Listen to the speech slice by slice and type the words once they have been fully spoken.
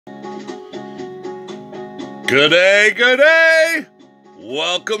Good day, good day.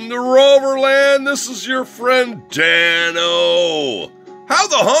 Welcome to Roverland. This is your friend Dano. How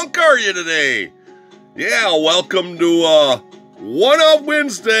the hunk are you today? Yeah, welcome to One Up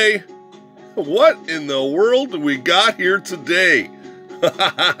Wednesday. What in the world do we got here today?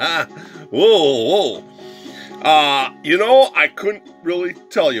 Whoa. I couldn't really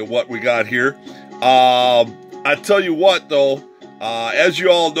tell you what we got here. I tell you what, though, as you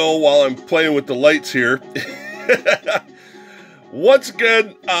all know, while I'm playing with the lights here, once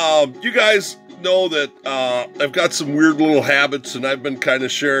again, you guys know that I've got some weird little habits, and I've been kind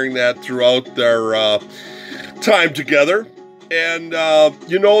of sharing that throughout our time together. And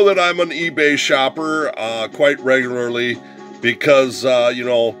you know that I'm an eBay shopper quite regularly because,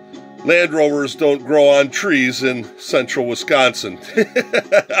 Land Rovers don't grow on trees in central Wisconsin.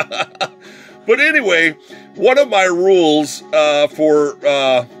 But anyway, one of my rules for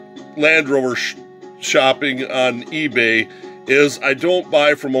Land Rover shopping on eBay is I don't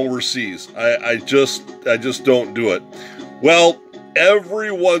buy from overseas. I just don't do it. Well,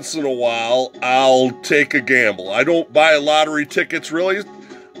 every once in a while, I'll take a gamble. I don't buy lottery tickets, really.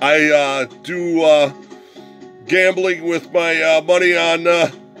 I do gambling with my money on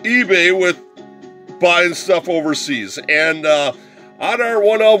eBay with buying stuff overseas. And on our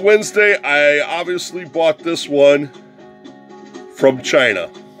One Of Wednesday, I obviously bought this one from China.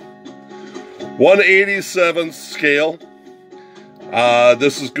 1/87th scale.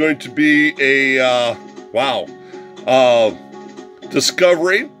 This is going to be a,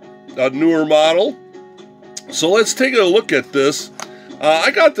 Discovery, a newer model. So let's take a look at this.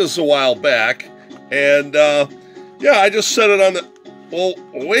 I got this a while back, and I just set it on the... Well,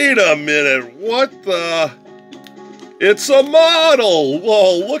 wait a minute. What the... It's a model.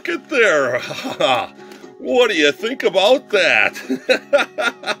 Whoa, look at there. What do you think about that?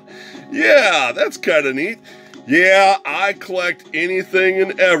 Yeah, that's kind of neat. Yeah, I collect anything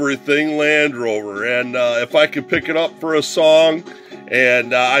and everything Land Rover. And if I could pick it up for a song,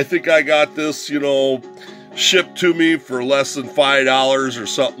 and I think I got this, shipped to me for less than $5 or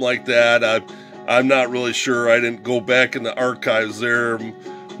something like that. I'm not really sure. I didn't go back in the archives there,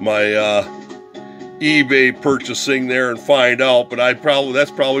 my eBay purchasing there, and find out, but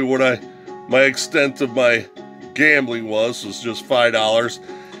that's probably what my extent of my gambling was just $5.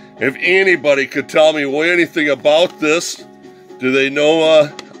 If anybody could tell me anything about this, do they know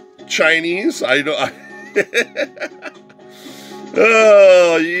Chinese? I don't.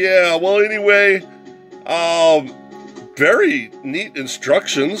 Oh yeah. Well, anyway, very neat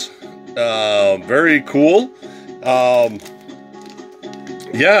instructions. Very cool.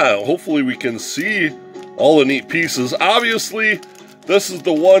 Yeah, hopefully we can see all the neat pieces. Obviously, this is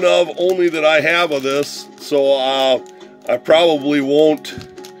the one of only that I have of this, so I probably won't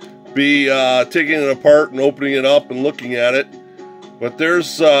be taking it apart and opening it up and looking at it. But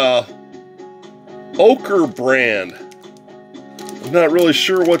there's Ochre brand. I'm not really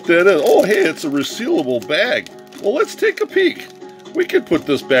sure what that is. Oh, hey, it's a resealable bag. Well, let's take a peek. We could put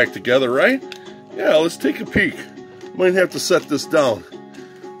this back together, right? Yeah, let's take a peek. Might have to set this down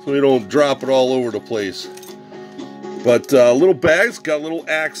so we don't drop it all over the place. But little bags, got little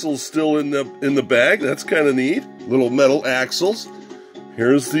axles still in the bag. That's kind of neat. Little metal axles.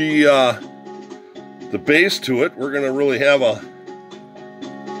 Here's the base to it. We're gonna really have a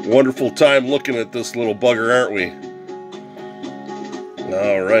wonderful time looking at this little bugger, aren't we?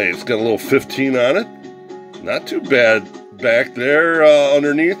 All right, it's got a little 15 on it. Not too bad back there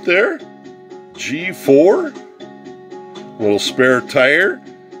underneath there. G4. Little spare tire.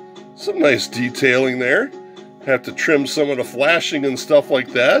 Some nice detailing there. Have to trim some of the flashing and stuff like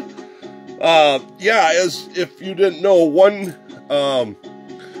that. As if you didn't know, what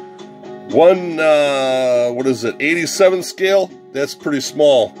is it, 87 scale? That's pretty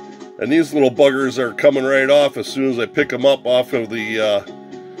small. And these little buggers are coming right off as soon as I pick them up off of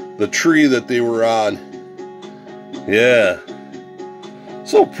the tree that they were on. Yeah.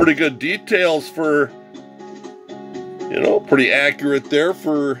 So pretty good details for, pretty accurate there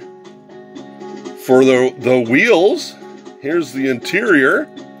for the wheels. Here's the interior.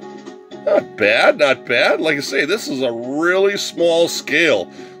 Not bad, not bad. Like I say, this is a really small scale.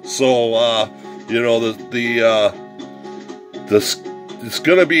 So, it's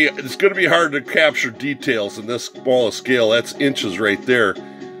gonna be hard to capture details in this small a scale. That's inches right there.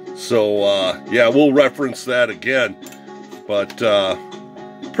 So, we'll reference that again. But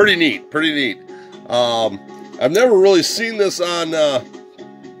pretty neat, pretty neat. I've never really seen this on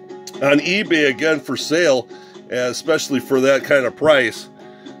eBay again for sale, especially for that kind of price.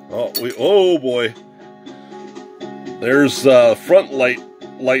 Oh boy. There's front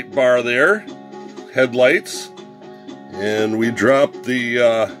light bar there. headlights, and we dropped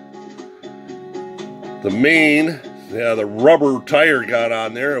the main. Yeah, the rubber tire got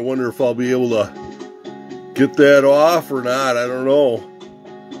on there. I wonder if I'll be able to get that off or not. I don't know.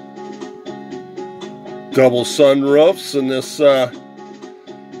 Double sunroofs and this,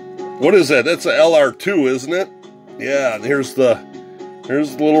 what is that? That's a LR2, isn't it? Yeah, and here's the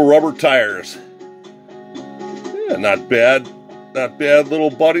little rubber tires. Yeah, not bad. Not bad little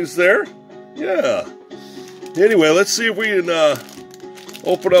buddies there. Yeah. Anyway, let's see if we can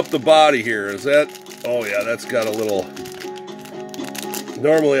open up the body here. Is that... Oh yeah, that's got a little...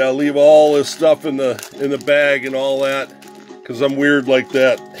 Normally I leave all this stuff in the bag and all that, because I'm weird like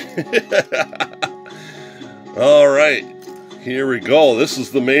that. All right, here we go. This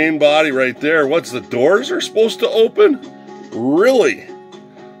is the main body right there. What's the doors are supposed to open? Really?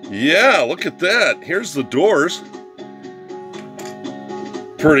 Yeah, look at that. Here's the doors.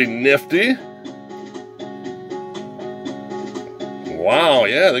 Pretty nifty. Wow,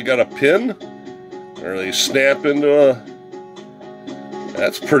 yeah, they got a pin. Or they snap into a...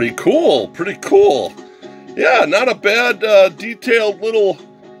 That's pretty cool, pretty cool. Yeah, not a bad detailed little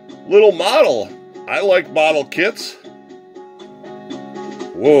model. I like model kits.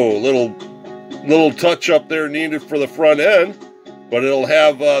 Whoa, little touch up there needed for the front end, but it'll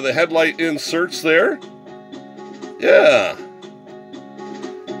have the headlight inserts there. Yeah.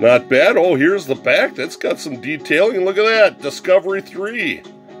 Not bad. Oh, here's the back. That's got some detailing. Look at that. Discovery 3.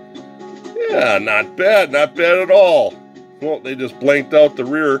 Yeah, not bad. Not bad at all. Well, they just blanked out the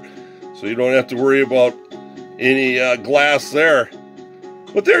rear, so you don't have to worry about any glass there.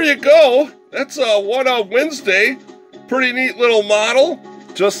 But there you go. That's a one on Wednesday. Pretty neat little model.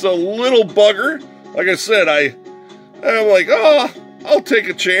 Just a little bugger. Like I said, I'm like, oh, I'll take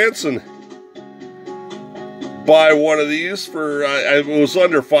a chance and buy one of these for, it was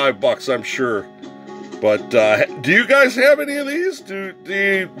under $5, I'm sure. But do you guys have any of these? Do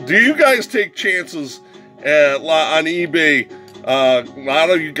you guys take chances on eBay? A lot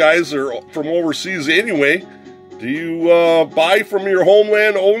of you guys are from overseas anyway. Do you buy from your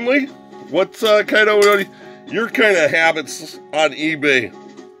homeland only? What's kind of your kind of habits on eBay?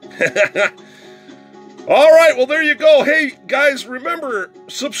 All right, well, there you go. Hey, guys, remember,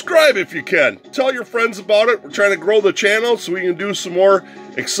 subscribe if you can. Tell your friends about it. We're trying to grow the channel so we can do some more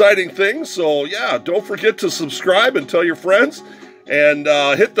exciting things. So, yeah, don't forget to subscribe and tell your friends. And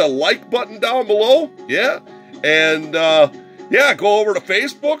hit the like button down below. Yeah. And, yeah, go over to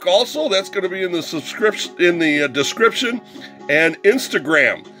Facebook also. That's going to be in the description. And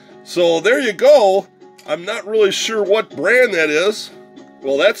Instagram. So, there you go. I'm not really sure what brand that is.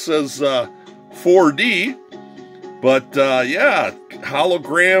 Well, that says... 4D, but yeah,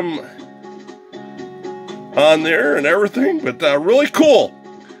 hologram on there and everything, but really cool.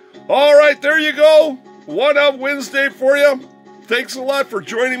 All right, there you go. One on Wednesday for you. Thanks a lot for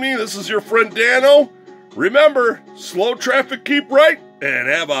joining me. This is your friend Dano. Remember, slow traffic, keep right, and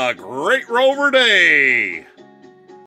have a great Rover day.